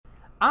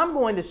I'm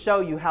going to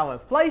show you how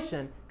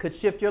inflation could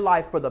shift your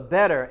life for the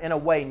better in a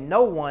way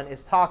no one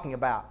is talking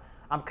about.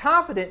 I'm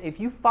confident if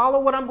you follow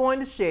what I'm going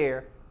to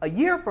share, a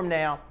year from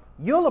now,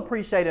 you'll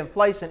appreciate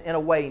inflation in a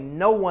way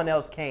no one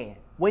else can.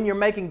 When you're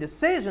making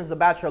decisions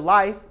about your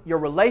life, your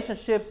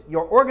relationships,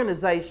 your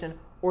organization,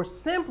 or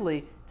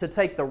simply to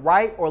take the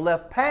right or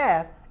left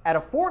path at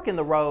a fork in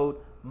the road,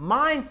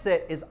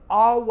 mindset is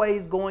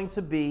always going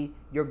to be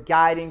your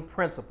guiding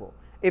principle.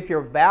 If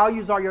your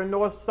values are your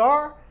North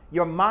Star,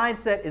 your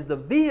mindset is the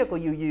vehicle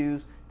you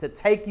use to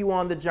take you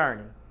on the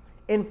journey.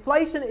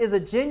 Inflation is a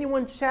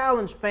genuine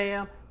challenge,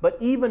 fam, but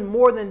even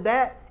more than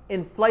that,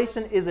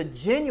 inflation is a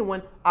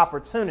genuine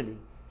opportunity.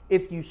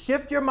 If you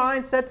shift your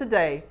mindset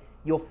today,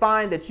 you'll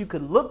find that you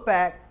could look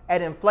back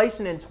at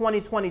inflation in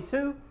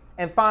 2022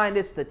 and find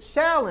it's the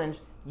challenge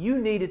you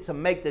needed to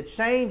make the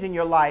change in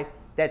your life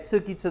that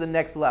took you to the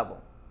next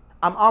level.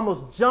 I'm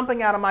almost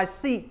jumping out of my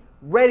seat,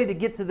 ready to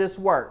get to this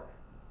work.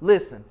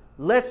 Listen,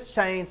 let's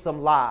change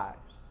some lives.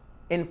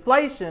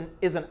 Inflation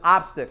is an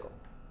obstacle.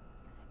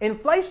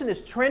 Inflation is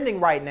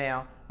trending right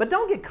now, but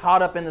don't get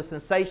caught up in the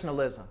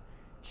sensationalism.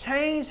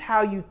 Change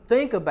how you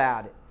think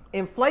about it.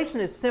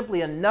 Inflation is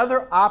simply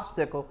another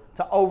obstacle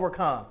to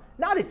overcome,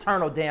 not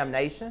eternal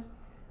damnation.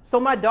 So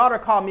my daughter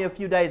called me a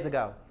few days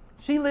ago.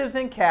 She lives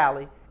in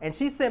Cali, and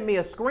she sent me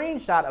a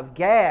screenshot of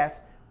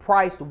gas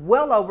priced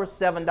well over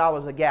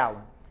 $7 a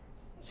gallon.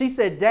 She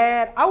said,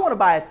 "Dad, I want to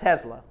buy a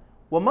Tesla."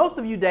 Well, most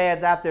of you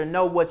dads out there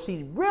know what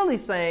she's really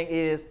saying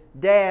is,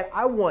 "Dad,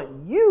 I want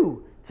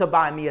you to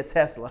buy me a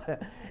Tesla."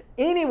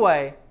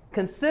 Anyway,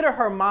 consider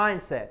her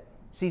mindset.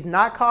 She's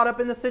not caught up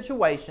in the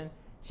situation.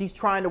 She's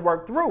trying to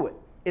work through it.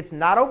 It's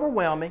not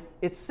overwhelming.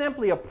 It's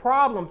simply a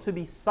problem to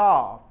be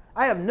solved.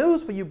 I have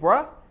news for you,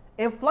 bruh.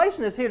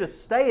 Inflation is here to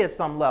stay at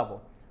some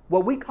level.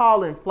 What we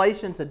call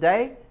inflation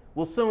today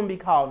will soon be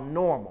called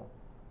normal.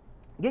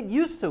 Get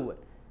used to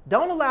it.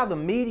 Don't allow the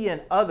media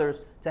and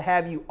others to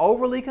have you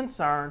overly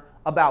concerned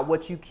about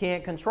what you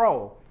can't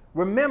control.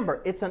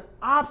 Remember, it's an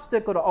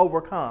obstacle to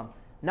overcome,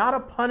 not a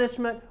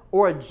punishment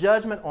or a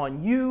judgment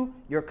on you,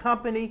 your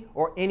company,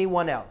 or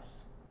anyone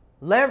else.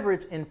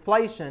 Leverage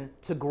inflation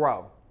to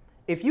grow.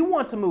 If you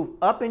want to move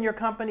up in your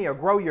company or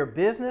grow your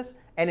business,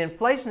 and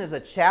inflation is a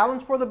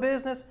challenge for the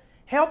business,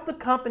 help the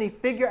company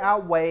figure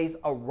out ways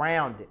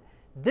around it.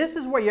 This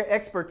is where your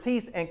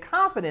expertise and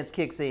confidence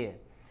kicks in.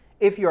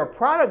 If you're a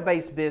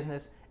product-based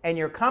business and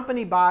your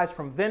company buys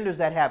from vendors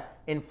that have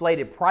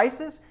inflated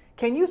prices,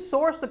 can you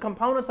source the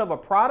components of a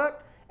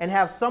product and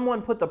have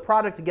someone put the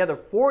product together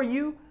for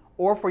you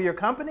or for your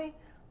company?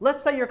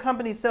 Let's say your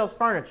company sells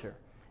furniture.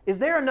 Is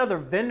there another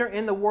vendor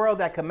in the world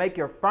that can make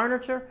your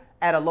furniture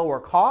at a lower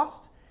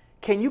cost?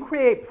 Can you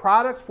create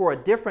products for a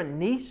different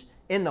niche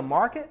in the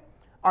market?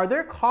 Are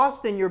there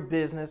costs in your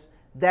business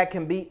that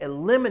can be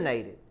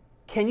eliminated?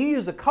 Can you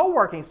use a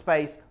co-working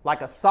space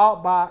like a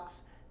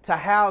Saltbox to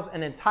house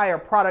an entire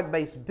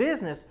product-based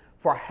business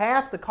for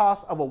half the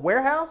cost of a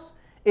warehouse?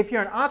 If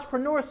you're an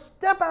entrepreneur,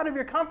 step out of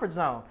your comfort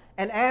zone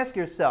and ask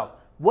yourself,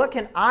 what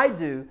can I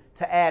do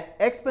to add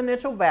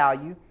exponential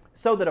value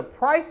so that a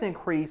price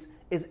increase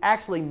is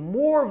actually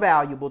more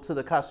valuable to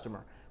the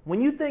customer? When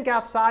you think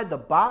outside the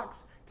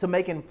box to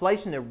make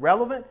inflation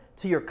irrelevant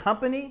to your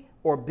company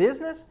or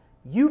business,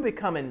 you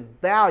become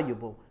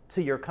invaluable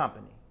to your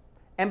company.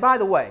 And by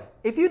the way,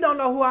 if you don't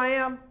know who I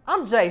am,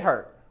 I'm Jay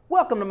Hurt.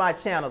 Welcome to my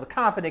channel, The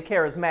Confident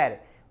Charismatic,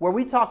 where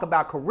we talk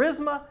about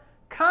charisma,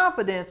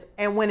 confidence,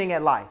 and winning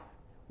at life.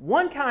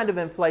 One kind of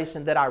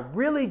inflation that I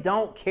really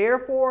don't care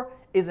for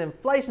is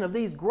inflation of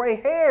these gray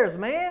hairs,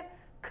 man.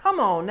 Come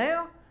on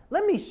now.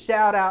 Let me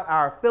shout out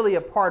our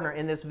affiliate partner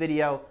in this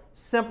video,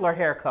 Simpler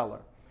Hair Color.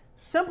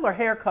 Simpler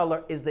Hair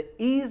Color is the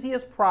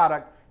easiest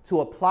product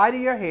to apply to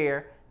your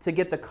hair to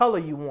get the color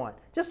you want.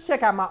 Just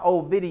check out my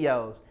old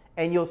videos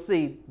and you'll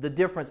see the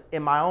difference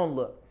in my own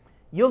look.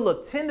 You'll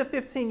look 10 to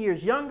 15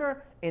 years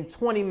younger in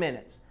 20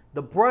 minutes.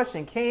 The brush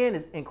and can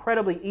is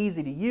incredibly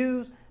easy to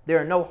use. There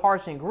are no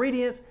harsh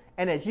ingredients.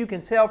 And as you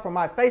can tell from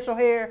my facial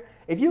hair,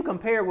 if you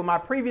compare it with my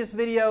previous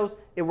videos,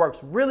 it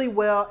works really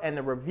well and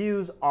the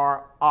reviews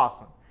are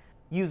awesome.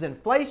 Use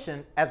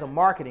inflation as a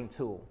marketing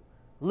tool.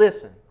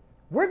 Listen,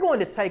 we're going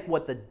to take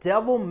what the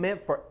devil meant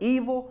for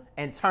evil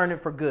and turn it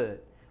for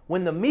good.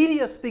 When the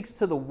media speaks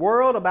to the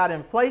world about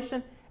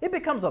inflation, it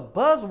becomes a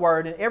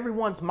buzzword in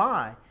everyone's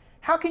mind.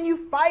 How can you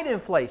fight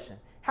inflation?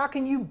 How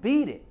can you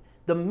beat it?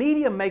 The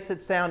media makes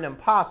it sound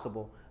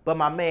impossible, but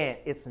my man,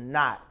 it's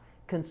not.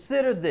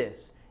 Consider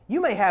this. You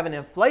may have an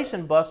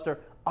inflation buster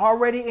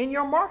already in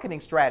your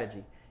marketing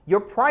strategy. Your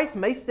price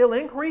may still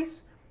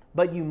increase,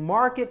 but you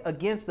market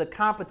against the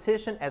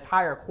competition as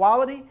higher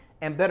quality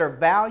and better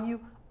value,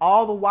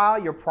 all the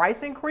while your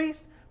price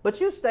increased,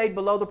 but you stayed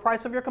below the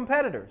price of your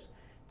competitors.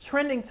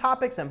 Trending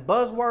topics and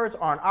buzzwords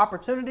are an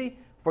opportunity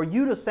for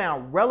you to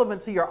sound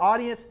relevant to your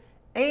audience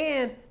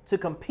and to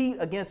compete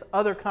against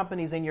other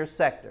companies in your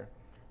sector.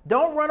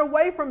 Don't run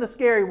away from the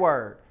scary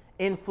word,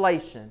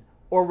 inflation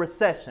or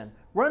recession.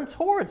 Run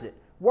towards it.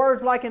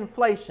 Words like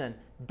inflation,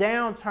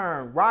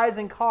 downturn,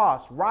 rising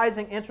costs,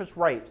 rising interest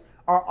rates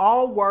are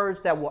all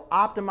words that will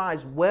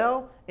optimize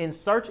well in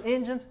search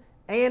engines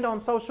and on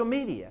social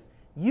media.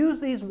 Use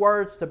these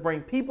words to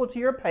bring people to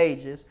your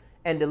pages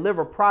and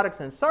deliver products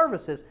and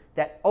services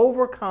that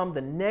overcome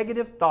the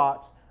negative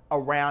thoughts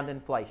around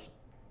inflation.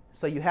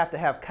 So you have to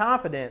have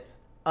confidence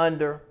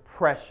under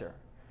pressure.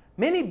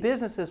 Many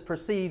businesses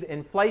perceive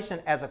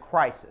inflation as a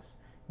crisis.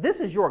 This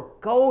is your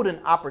golden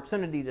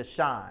opportunity to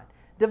shine.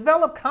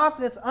 Develop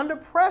confidence under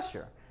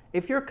pressure.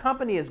 If your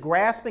company is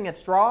grasping at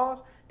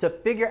straws to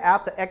figure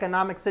out the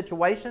economic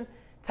situation,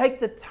 take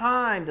the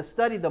time to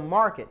study the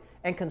market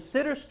and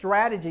consider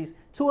strategies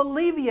to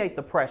alleviate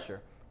the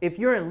pressure. If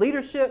you're in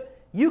leadership,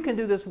 you can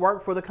do this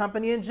work for the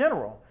company in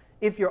general.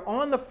 If you're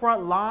on the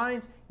front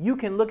lines, you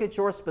can look at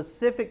your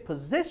specific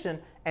position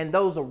and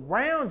those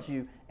around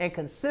you and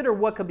consider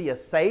what could be a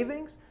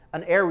savings,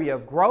 an area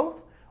of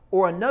growth,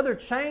 or another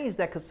change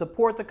that could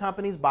support the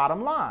company's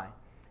bottom line.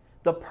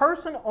 The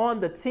person on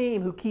the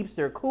team who keeps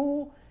their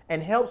cool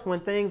and helps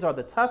when things are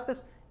the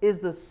toughest is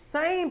the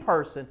same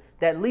person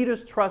that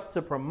leaders trust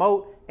to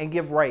promote and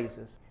give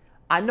raises.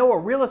 I know a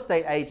real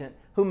estate agent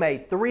who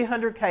made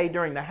 $300K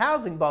during the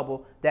housing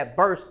bubble that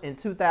burst in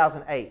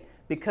 2008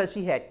 because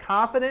she had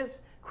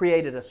confidence,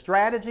 created a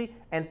strategy,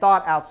 and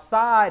thought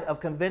outside of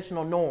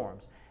conventional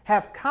norms.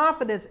 Have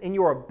confidence in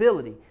your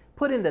ability.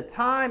 Put in the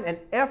time and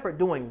effort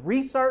doing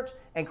research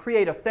and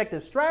create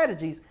effective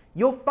strategies.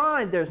 You'll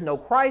find there's no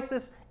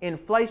crisis,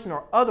 inflation,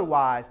 or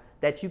otherwise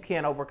that you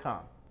can't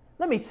overcome.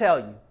 Let me tell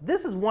you,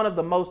 this is one of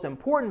the most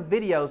important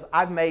videos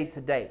I've made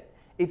to date.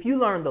 If you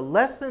learn the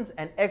lessons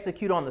and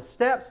execute on the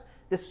steps,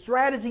 the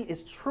strategy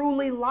is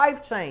truly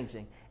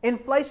life-changing.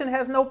 Inflation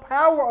has no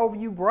power over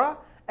you, bruh.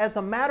 As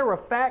a matter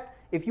of fact,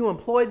 if you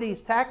employ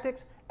these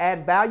tactics,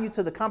 add value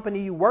to the company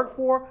you work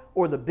for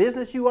or the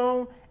business you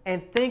own,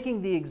 and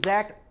thinking the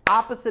exact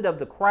opposite of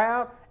the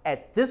crowd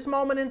at this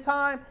moment in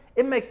time,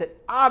 it makes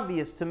it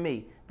obvious to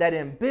me that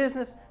in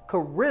business,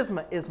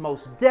 charisma is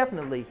most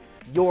definitely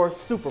your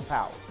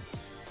superpower.